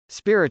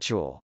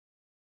Spiritual.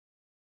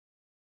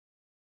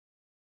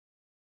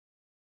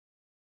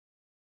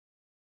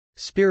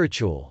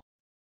 Spiritual.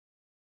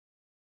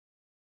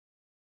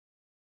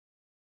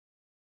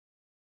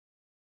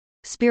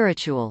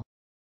 Spiritual.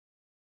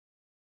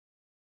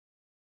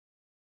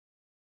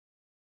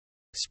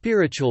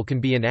 Spiritual can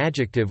be an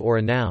adjective or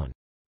a noun.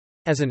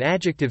 As an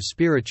adjective,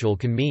 spiritual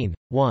can mean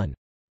 1.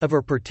 Of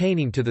or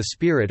pertaining to the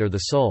spirit or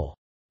the soul.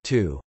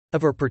 2.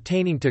 Of or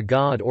pertaining to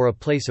God or a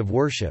place of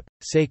worship,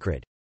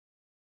 sacred.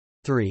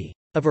 3.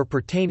 Of or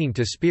pertaining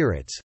to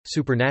spirits,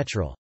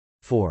 supernatural.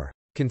 4.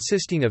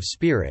 Consisting of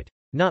spirit,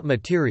 not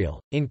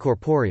material,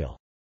 incorporeal.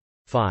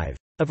 5.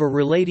 Of or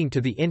relating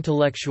to the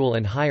intellectual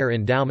and higher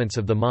endowments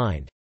of the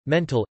mind,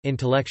 mental,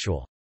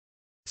 intellectual.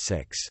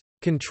 6.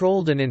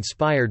 Controlled and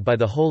inspired by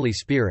the Holy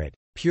Spirit,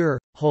 pure,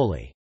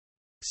 holy.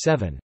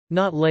 7.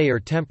 Not lay or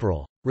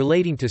temporal,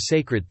 relating to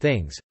sacred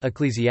things,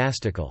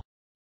 ecclesiastical.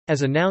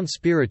 As a noun,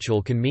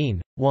 spiritual can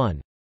mean 1.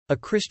 A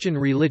Christian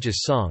religious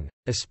song,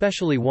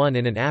 especially one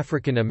in an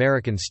African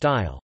American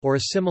style, or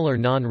a similar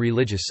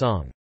non-religious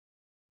song.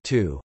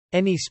 2.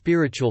 Any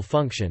spiritual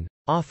function,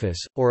 office,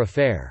 or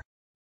affair.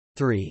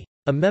 3.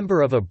 A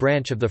member of a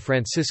branch of the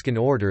Franciscan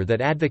order that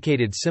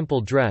advocated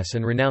simple dress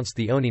and renounced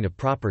the owning of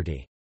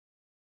property.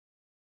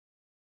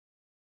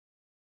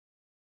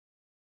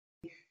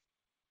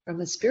 From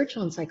a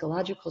spiritual and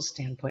psychological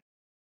standpoint,